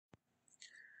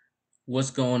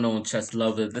What's going on, chess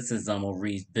lovers? This is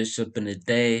Maurice Bishop, and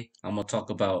today I'm gonna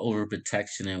talk about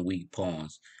overprotection and weak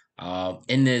pawns.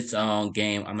 In this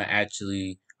game, I'm gonna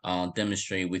actually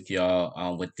demonstrate with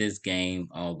y'all with this game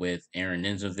with Aaron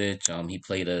Nimzowitsch. He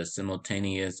played a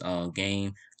simultaneous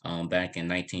game back in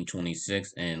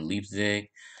 1926 in Leipzig.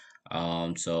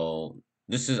 So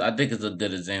this is, I think, is a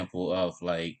good example of,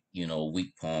 like,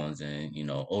 weak pawns and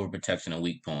overprotection and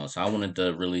weak pawns. So I wanted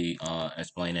to really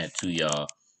explain that to y'all.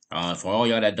 For all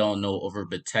y'all that don't know,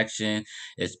 overprotection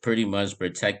is pretty much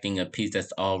protecting a piece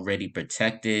that's already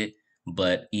protected,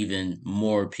 but even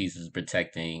more pieces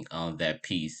protecting that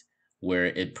piece, where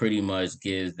it pretty much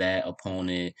gives that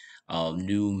opponent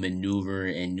new maneuver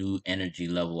and new energy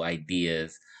level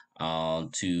ideas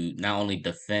to not only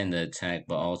defend the attack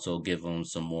but also give them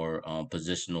some more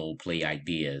positional play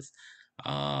ideas.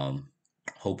 Um,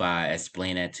 Hope I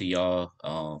explain that to y'all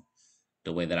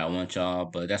the way that I want y'all,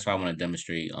 but that's why I want to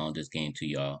demonstrate on this game to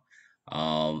y'all.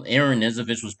 Aaron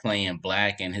Nimzowitsch was playing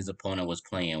black and his opponent was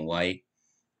playing white.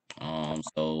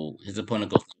 So his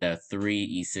opponent goes to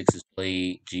F3, E6 is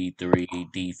played, G3,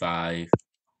 D5,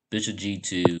 Bishop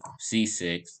G2,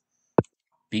 C6,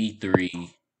 B3,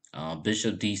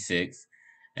 Bishop D6.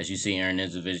 As you see, Aaron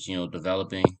Nimzowitsch,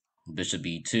 developing Bishop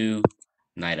B2,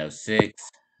 Knight F6,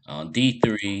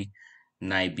 D3,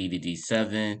 Knight B to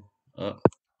D7,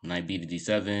 Knight B to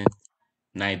D7,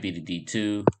 Knight B to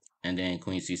D2, and then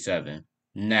Queen C7.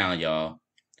 Now, y'all,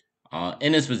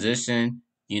 in this position,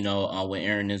 with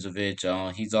Aaron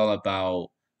Nimzowitsch, he's all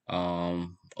about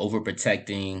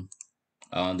overprotecting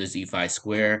this E5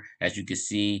 square. As you can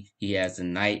see, he has a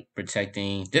knight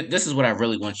protecting. This is what I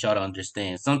really want y'all to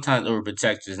understand. Sometimes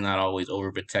overprotection is not always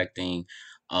overprotecting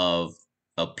of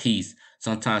a piece.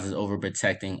 Sometimes it's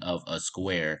overprotecting of a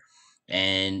square.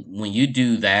 And when you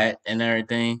do that and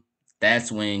everything,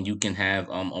 that's when you can have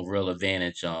a real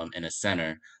advantage in the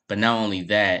center. But not only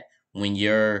that, when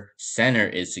your center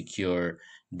is secure,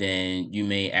 then you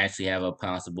may actually have a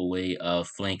possible way of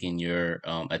flanking your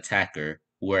attacker.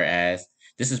 Whereas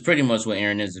this is pretty much what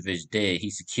Aaron Nimzowitsch did.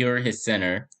 He secured his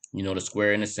center, the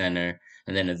square in the center,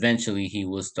 and then eventually he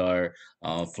will start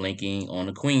flanking on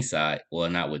the queen side. Well,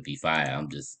 not with B5. I'm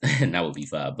just not with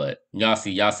B5, but y'all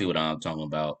see what I'm talking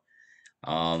about.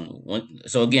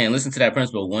 So again, listen to that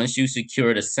principle. Once you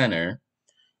secure the center,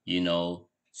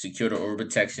 secure the order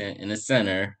protection in the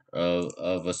center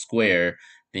of a square,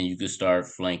 then you can start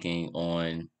flanking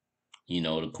on,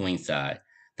 the queen side,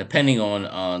 depending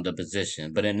on the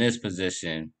position. But in this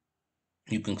position,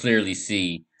 you can clearly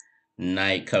see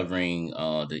knight covering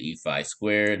the e5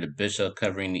 square, the bishop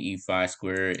covering the e5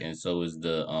 square, and so is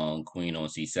the queen on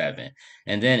c7.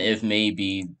 And then if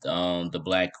maybe the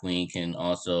black queen can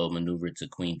also maneuver to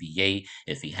queen b8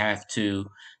 if he have to,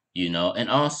 And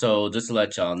also, just to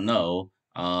let y'all know,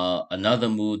 another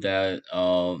move that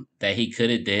he could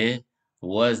have did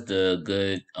was the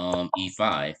good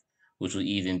e5, which would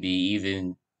even be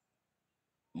even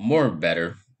more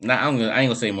better. Not I ain't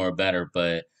gonna say more better,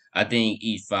 but I think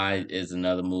E5 is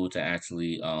another move to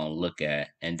actually look at,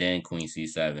 and then Queen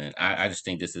C7. I just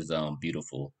think this is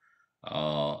beautiful,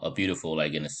 a beautiful,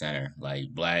 like, in the center,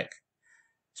 like black,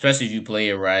 especially if you play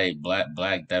it right.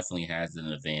 Black definitely has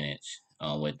an advantage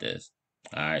with this.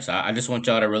 All right, so I just want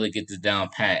y'all to really get this down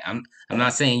pat. I'm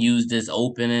not saying use this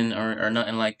opening or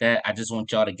nothing like that. I just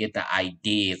want y'all to get the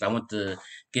ideas. I want to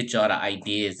get y'all the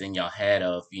ideas in your head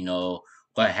of,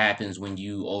 what happens when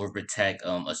you overprotect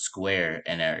a square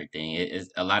and everything.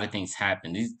 A lot of things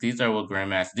happen. These are what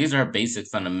grandmasters. These are basic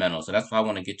fundamentals. So that's why I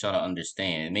want to get y'all to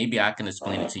understand. Maybe I can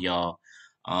explain it to y'all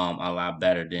a lot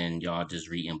better than y'all just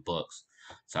reading books.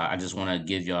 So I just want to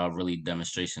give y'all a really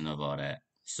demonstration of all that.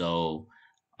 So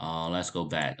let's go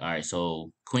back. All right,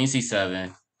 so Queen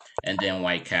C7 and then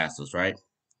white castles, right?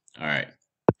 All right.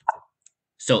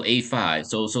 So A5.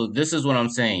 So this is what I'm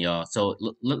saying, y'all. So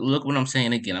look what I'm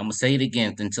saying again. I'm gonna say it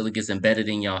again until it gets embedded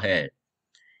in y'all head.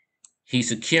 He's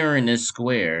securing this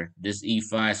square, this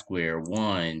E5 square.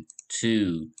 One,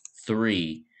 two,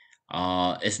 three.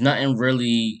 It's nothing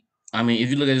really. I mean,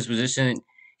 if you look at this position,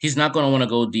 he's not gonna want to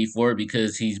go D4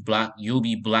 because you'll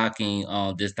be blocking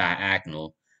this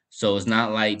diagonal. So it's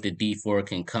not like the D4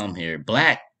 can come here.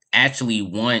 Black actually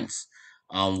wants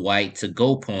white to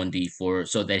go pawn D4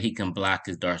 so that he can block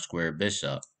his dark square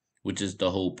bishop, which is the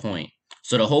whole point.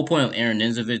 So the whole point of Aaron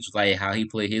Nimzowitsch, like how he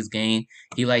played his game,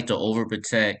 he liked to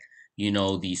overprotect,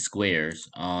 these squares.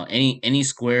 Any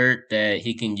square that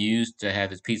he can use to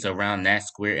have his piece around that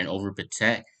square and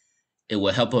overprotect, it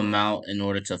will help him out in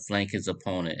order to flank his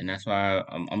opponent. And that's why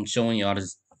I'm showing y'all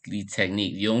these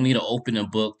technique. You don't need to open a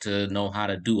book to know how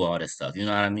to do all this stuff. You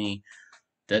know what I mean?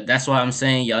 That's why I'm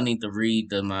saying y'all need to read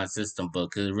my system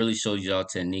book because it really shows y'all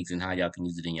techniques and how y'all can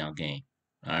use it in y'all game.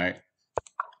 All right.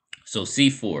 So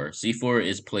C4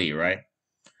 is play, right?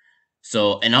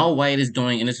 So, and all White is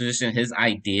doing in this position, his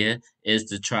idea is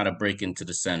to try to break into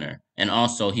the center, and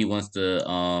also he wants to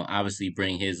obviously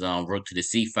bring his rook to the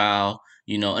C file.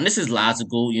 And this is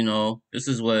logical. This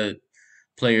is what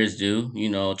players do.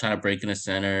 Try to break in the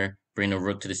center, bring the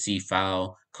rook to the C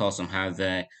file, cause some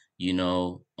havoc.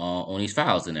 On these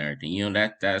files and everything.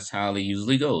 That's how it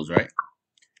usually goes, right?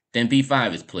 Then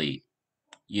B5 is played.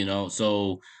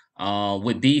 So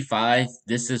with B5,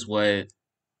 this is what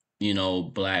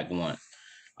Black wants.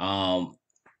 Um,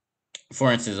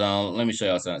 for instance, let me show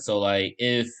y'all something. So like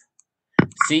if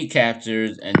C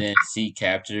captures and then C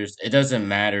captures, it doesn't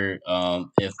matter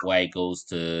if White goes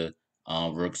to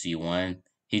Rook C1.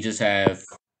 He just have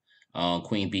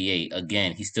Queen B8.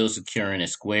 Again, he's still securing a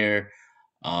square.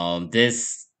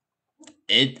 This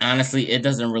it honestly it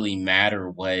doesn't really matter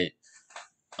what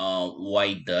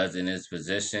White does in his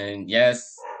position.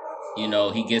 Yes,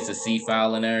 he gets a C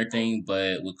file and everything,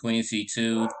 but with Queen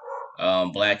C2,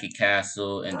 Black could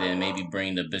castle and then maybe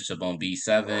bring the bishop on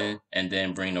B7 and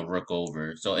then bring the rook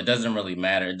over. So it doesn't really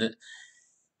matter.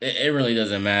 It really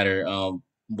doesn't matter.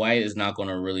 White is not going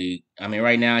to really. I mean,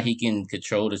 right now he can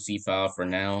control the C file for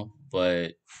now,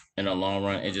 but in the long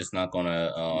run, it's just not going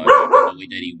to the way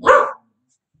that he wants.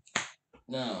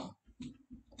 No.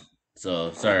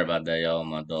 So sorry about that, y'all.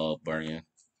 My dog barking.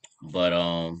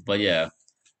 But yeah.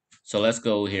 So let's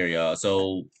go here, y'all.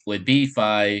 So with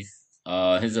B5,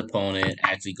 his opponent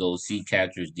actually goes C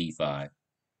captures D5.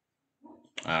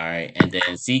 All right, and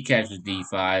then C captures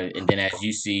D5, and then as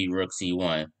you see, Rook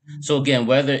C1. So again,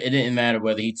 whether it didn't matter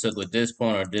whether he took with this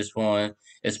pawn or this pawn,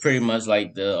 it's pretty much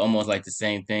like almost like the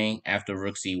same thing. After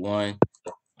Rook C1,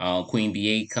 Queen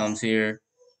B8 comes here,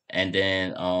 and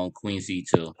then Queen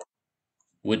C2.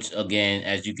 Which again,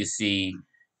 as you can see,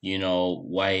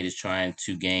 White is trying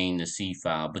to gain the C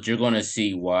file, but you're going to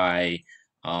see why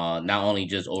not only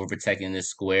just overprotecting this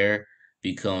square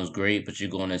becomes great, but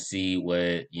you're going to see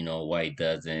what White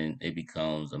does and it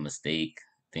becomes a mistake,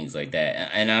 things like that.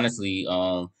 And honestly,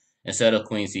 instead of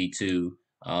Queen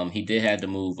C2, he did have to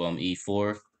move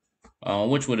E4,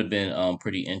 which would have been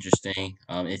pretty interesting.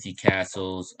 If he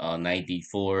castles knight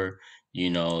d4,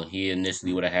 he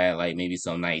initially would have had like maybe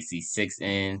some knight c6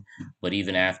 in, but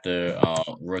even after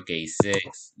rook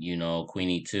a6,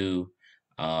 queen e2,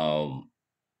 um,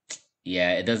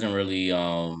 yeah, it doesn't really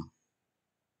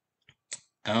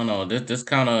I don't know. This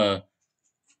kind of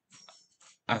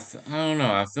I don't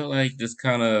know. I feel like this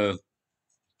kind of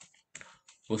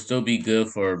will still be good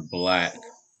for Black.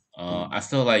 I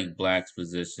still like Black's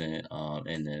position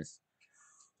in this.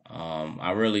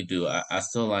 I really do. I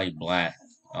still like Black.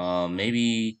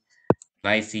 Maybe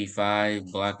knight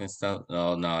c5, Black and stuff.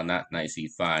 Oh no, not knight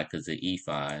c5 because the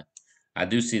e5. I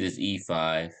do see this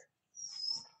e5.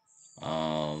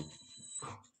 Um,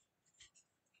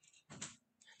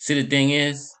 see the thing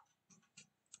is,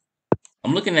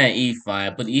 I'm looking at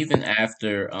e5, but even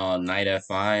after knight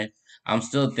f5, I'm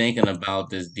still thinking about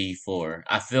this d4.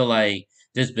 I feel like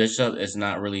this bishop is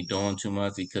not really doing too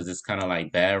much because it's kind of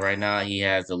like bad right now. He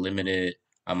has a limited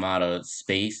amount of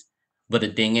space. But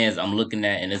the thing is, I'm looking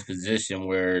at in this position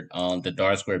where the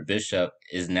dark square bishop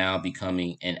is now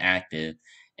becoming inactive.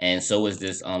 And so is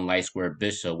this light square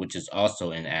bishop, which is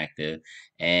also inactive.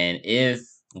 And if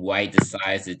white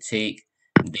decides to take,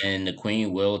 then the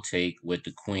queen will take with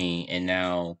the queen, and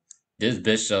now this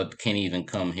bishop can't even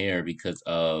come here because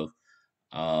of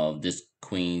this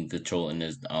queen controlling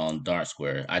this dark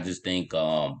square. I just think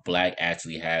Black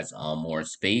actually has more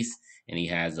space and he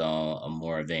has a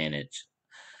more advantage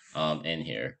in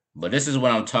here. But this is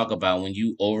what I'm talking about. When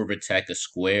you overprotect a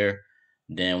square,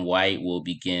 then White will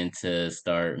begin to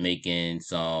start making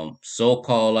some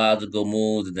so-called logical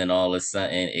moves, and then all of a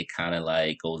sudden it kind of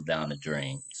like goes down the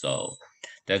drain. So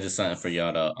that's just something for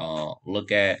y'all to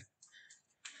look at.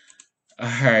 All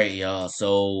right, y'all.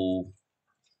 So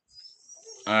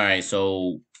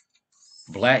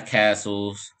Black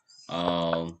castles,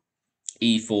 e4.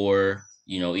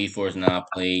 E4 is not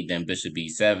played. Then Bishop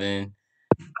b7.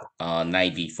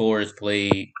 Knight d4 is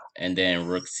played, and then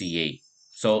Rook c8.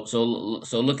 So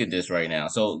look at this right now.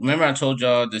 So remember I told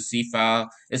y'all the c file.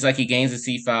 It's like he gains the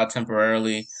c file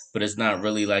temporarily, but it's not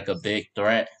really like a big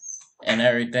threat and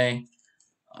everything.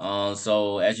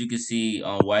 So as you can see,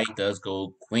 White does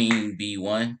go Queen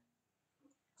b1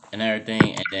 and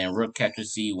everything, and then Rook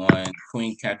captures c1,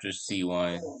 Queen captures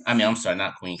c1. I mean, I'm sorry,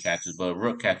 not Queen captures, but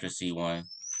Rook captures c1,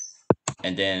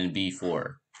 and then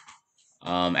b4.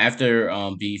 After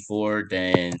b4,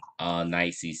 then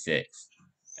knight c6.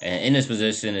 And in this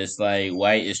position, it's like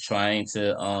white is trying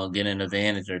to get an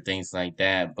advantage or things like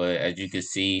that. But as you can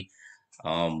see,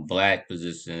 black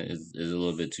position is a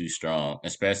little bit too strong,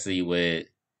 especially with.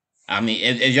 I mean,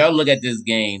 if y'all look at this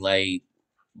game, like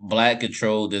black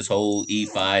controlled this whole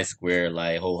E5 square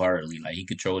like wholeheartedly. Like he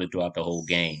controlled it throughout the whole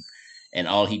game, and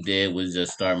all he did was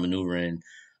just start maneuvering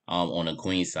on the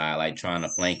queen side, like trying to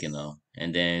flanking them,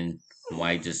 and then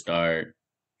white just start,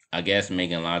 I guess,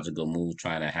 making a logical move,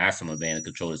 trying to have some advantage,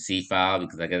 control the C5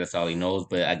 because I guess that's all he knows.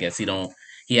 But I guess he don't.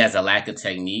 He has a lack of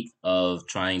technique of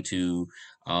trying to,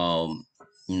 um,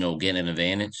 get an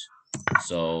advantage.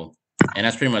 So, and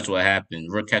that's pretty much what happened.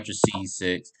 Rook catches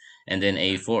C6, and then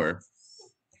A4.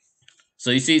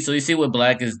 So you see what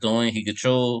Black is doing. He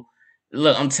control.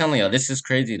 Look, I'm telling y'all, this is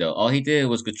crazy though. All he did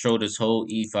was control this whole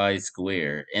E5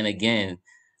 square. And again,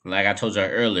 like I told y'all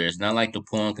earlier, it's not like the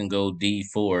pawn can go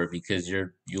D4 because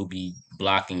you'll be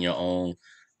blocking your own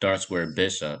dark square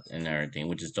bishop and everything,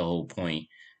 which is the whole point.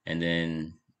 And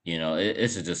then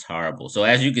it's just horrible. So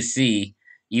as you can see,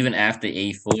 even after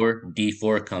A4,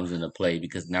 D4 comes into play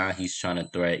because now he's trying to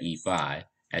threat E5,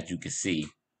 as you can see.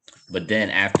 But then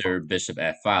after bishop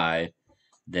F5,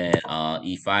 then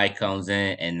e5 comes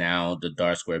in, and now the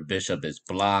dark square bishop is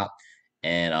blocked,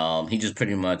 and he just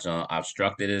pretty much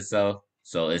obstructed itself.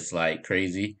 So it's like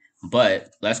crazy. But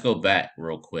let's go back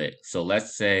real quick. So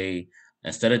let's say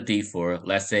instead of d4,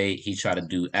 let's say he tried to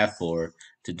do f4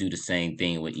 to do the same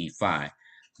thing with e5.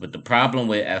 But the problem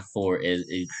with f4 is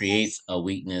it creates a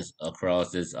weakness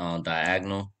across this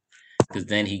diagonal because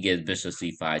then he gets bishop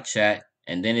c5 check,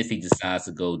 and then if he decides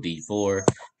to go d4,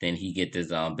 then he get this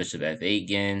bishop f8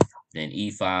 again, then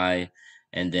e5,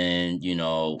 and then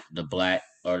the black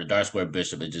or the dark square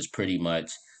bishop is just pretty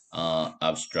much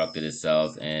obstructed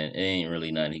itself, and it ain't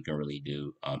really nothing he can really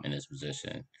do in this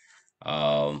position.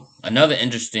 Another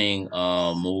interesting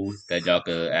move that y'all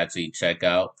could actually check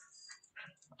out.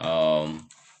 Um,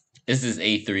 this is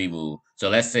a3 move. So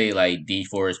let's say like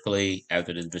d4 is played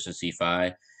after this bishop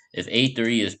c5. If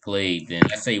a3 is played, then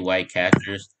let's say white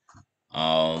captures.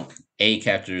 Um, A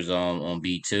captures on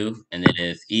b2, and then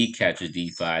if e captures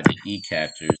d5, then e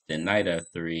captures, then knight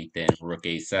f3, then rook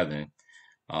a7.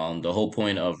 The whole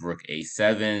point of rook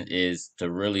a7 is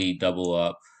to really double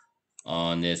up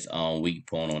on this weak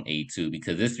pawn on a2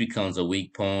 because this becomes a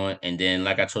weak pawn, and then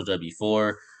like I told you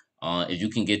before, if you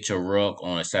can get your rook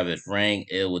on a seventh rank,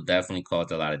 it will definitely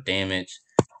cause a lot of damage.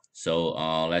 So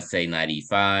let's say knight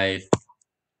e5,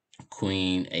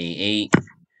 queen a8,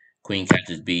 queen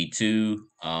catches b2,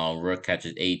 rook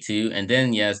catches a2, and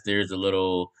then yes, there's a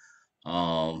little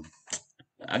um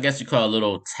I guess you call it a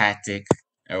little tactic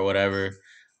or whatever.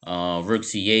 Rook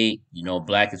c8,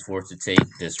 black is forced to take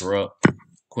this rook.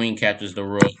 Queen captures the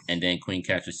rook, and then queen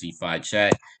captures c5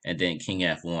 check, and then king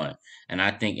f1. And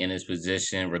I think in this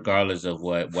position, regardless of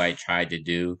what white tried to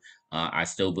do, I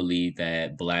still believe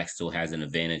that black still has an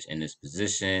advantage in this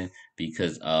position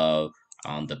because of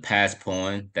the pass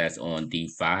pawn that's on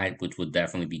d5, which would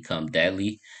definitely become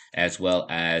deadly, as well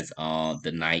as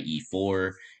the knight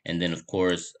e4. And then, of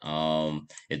course,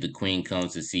 if the queen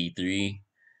comes to c3,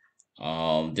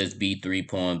 this b3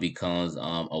 pawn becomes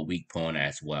a weak pawn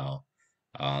as well.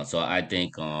 So I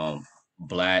think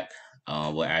black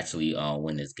will actually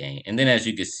win this game. And then as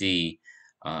you can see,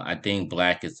 I think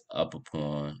black is up a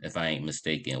pawn, if I ain't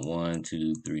mistaken. 1,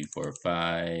 2, 3, 4,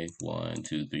 5. 1,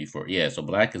 2, 3, 4. Yeah, so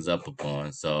black is up a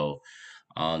pawn. So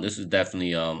this is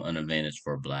definitely an advantage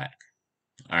for black.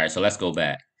 All right, so let's go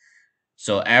back.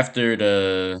 So after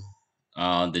the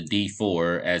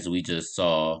d4, as we just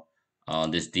saw,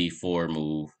 this d4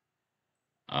 move,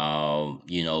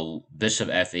 bishop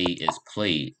f8 is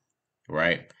played,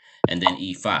 right? And then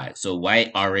e5. So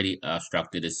white already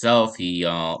obstructed itself. He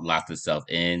locked himself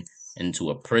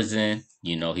into a prison.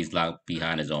 He's locked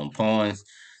behind his own pawns.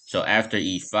 So after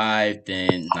e5,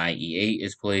 then knight e8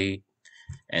 is played,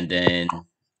 and then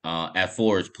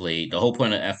f4 is played. The whole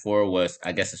point of f4 was,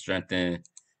 I guess, to strengthen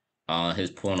his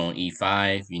pawn on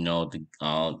e5,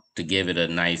 to give it a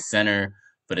nice center,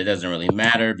 but it doesn't really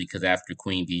matter because after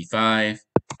queen b5,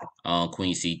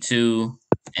 queen c2,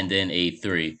 and then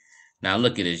a3. Now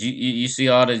look at this. You see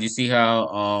all this. You see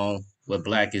how what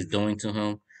black is doing to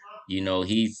him.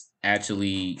 He's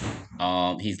actually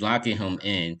he's locking him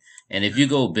in, and if you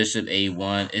go bishop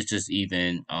a1, it's just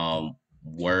even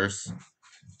worse.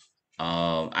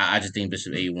 I just think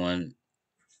bishop a1.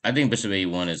 I think bishop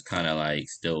a1 is kind of like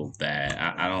still bad.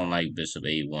 I don't like bishop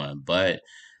a1, but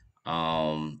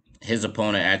his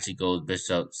opponent actually goes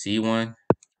bishop c1,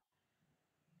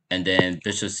 and then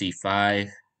bishop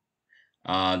c5,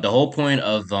 The whole point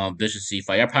of Bishop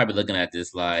C5, you're probably looking at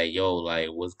this like, yo, like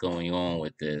what's going on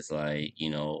with this? Like,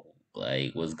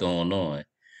 like what's going on?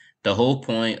 The whole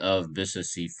point of Bishop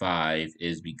C5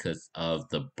 is because of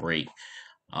the break.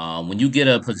 When you get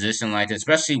a position like this,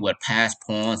 especially with passed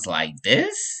pawns like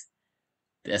this,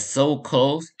 that's so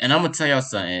close. And I'm gonna tell y'all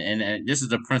something, and this is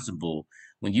the principle.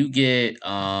 When you get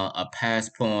a pass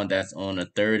pawn that's on the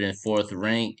third and fourth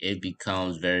rank, it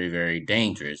becomes very, very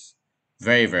dangerous.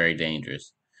 Very, very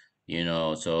dangerous.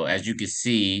 So as you can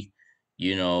see,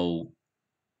 you know,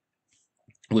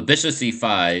 with Bishop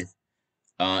C5,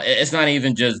 it's not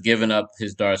even just giving up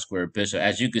his dark square bishop.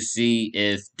 As you can see,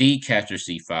 if D captures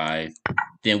C5,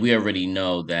 then we already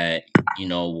know that,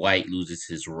 white loses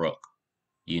his rook.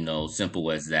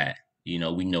 Simple as that. We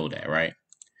know that, right?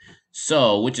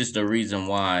 So, which is the reason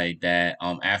why that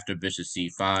after bishop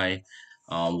c5,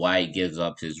 white gives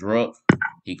up his rook.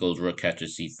 He goes rook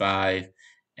catches c5,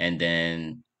 and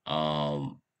then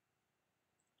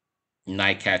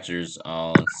knight catchers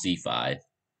on c5,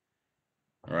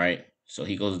 right? So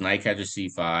he goes knight catches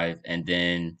c5, and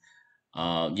then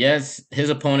yes, his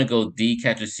opponent goes d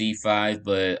catches c5,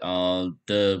 but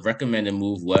the recommended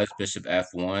move was bishop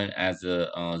f1 as a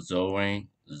zoang.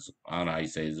 I don't know how you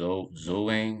say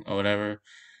zoang or whatever.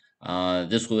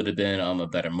 This would have been a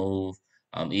better move.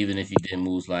 Even if you did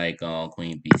moves like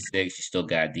queen b6, you still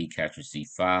got d captures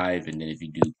c5, and then if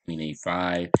you do queen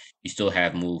a5, you still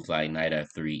have moves like knight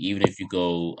f3. Even if you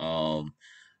go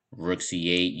rook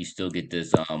c8, you still get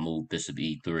this move bishop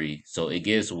e3. So it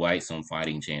gives white some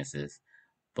fighting chances.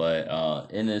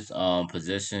 But in this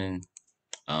position,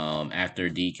 after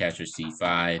d captures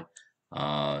c5,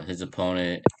 his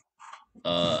opponent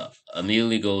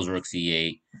immediately goes rook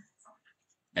c8,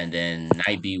 and then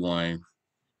knight b1,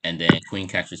 and then queen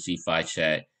captures c5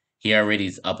 check. He already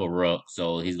is up a rook,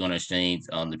 so he's going to exchange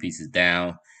the pieces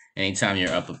down. Anytime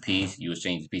you're up a piece, you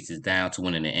exchange the pieces down to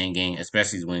win in the endgame,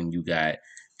 especially when you got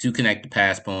two connected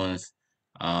pass pawns.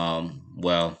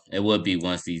 Well, it would be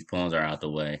once these pawns are out the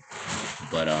way,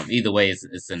 but either way,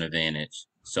 it's an advantage.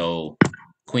 So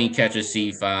queen catches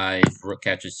c5, rook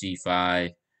catches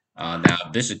c5. Now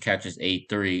bishop catches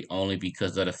a3 only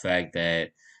because of the fact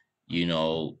that you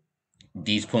know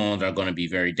these pawns are going to be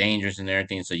very dangerous and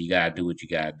everything. So you gotta do what you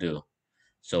gotta do.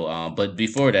 So but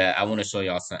before that, I want to show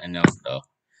y'all something else though.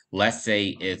 Let's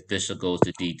say if bishop goes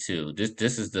to d2.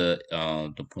 This is the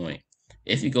point.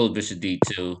 If he goes bishop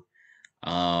d2,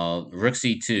 rook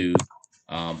c2,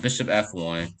 bishop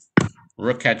f1,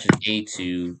 rook catches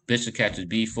a2, bishop catches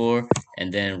b4,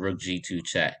 and then rook g2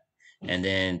 check. And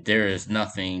then there is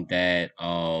nothing that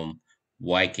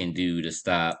white can do to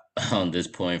stop this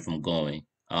point from going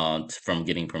from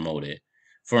getting promoted.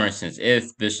 For instance,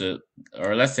 if bishop,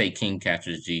 or let's say king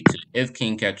captures g2. If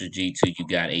king captures g2, you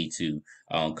got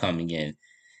a2 coming in.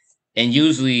 And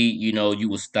usually, you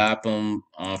will stop them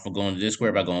from going to this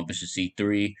square by going bishop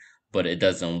c3, but it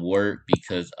doesn't work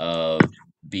because of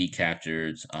b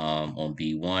captures on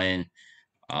b1.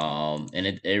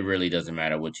 And it really doesn't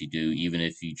matter what you do, even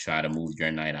if you try to move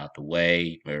your knight out the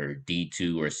way, or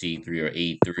d2 or c3 or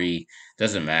a3,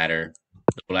 doesn't matter.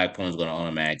 The black pawn is going to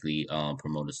automatically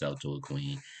promote itself to a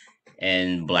queen,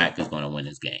 and black is going to win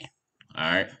this game.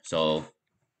 All right, so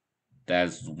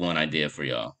that's one idea for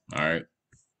y'all. All right.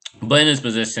 But in this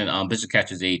position, bishop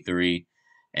catches a3,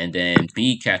 and then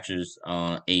b catches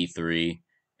a3,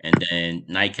 and then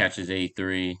knight catches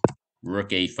a3,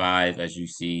 rook a5, as you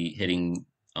see, hitting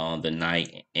the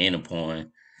knight and the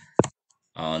pawn.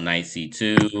 Knight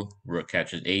c2, rook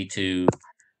catches a2,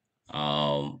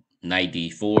 knight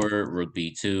d4, rook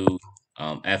b2,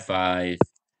 f5,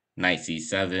 knight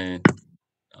c7,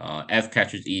 F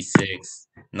catches E6,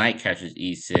 knight catches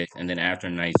E6, and then after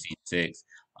knight C6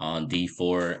 on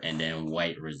D4, and then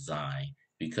white resign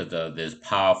because of this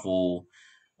powerful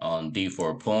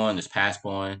D4 pawn, this pass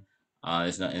pawn.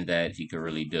 There's nothing that he could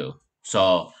really do.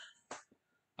 So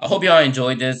I hope y'all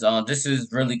enjoyed this. This is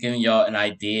really giving y'all an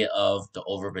idea of the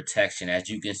overprotection. As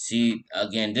you can see,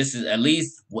 again, this is at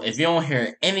least if you don't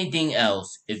hear anything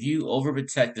else, if you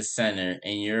overprotect the center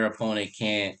and your opponent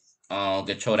can't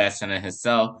control that center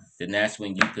himself, then that's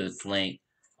when you could flank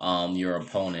your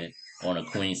opponent on a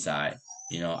queen side.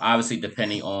 Obviously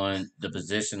depending on the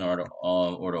position or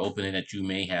the opening that you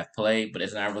may have played, but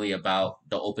it's not really about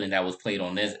the opening that was played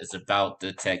on this. It's about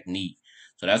the technique.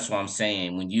 So that's what I'm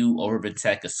saying. When you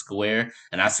overprotect a square,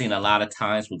 and I've seen a lot of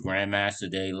times with Grandmaster,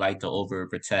 they like to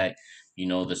overprotect,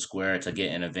 the square to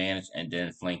get an advantage and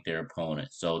then flank their opponent.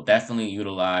 So definitely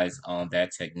utilize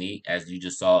that technique as you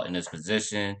just saw in this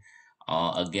position.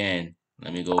 Again,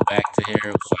 let me go back to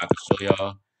here so I can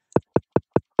show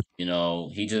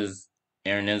y'all. He just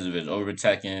Aaron Nimzowitsch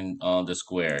overprotecting the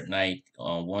square. Knight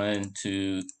 1,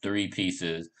 2, 3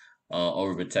 pieces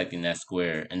overprotecting that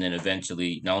square. And then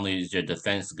eventually, not only is your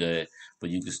defense good, but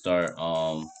you can start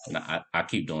I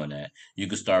keep doing that. You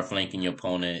can start flanking your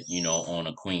opponent, you know, on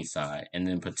a queen side, and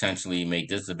then potentially make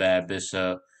this a bad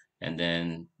bishop, and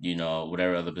then, you know,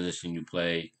 whatever other position you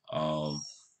play.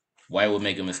 White will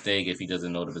make a mistake if he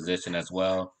doesn't know the position as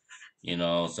well. You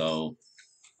know, so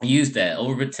use that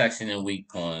overprotection and weak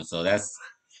pawns. So that's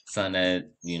something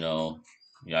that, you know,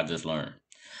 y'all just learned.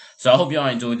 So I hope y'all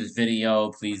enjoyed this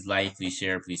video. Please like, please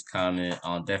share, please comment.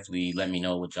 Definitely let me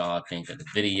know what y'all think of the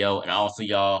video. And also,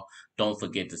 y'all, don't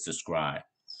forget to subscribe.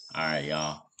 All right,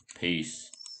 y'all. Peace.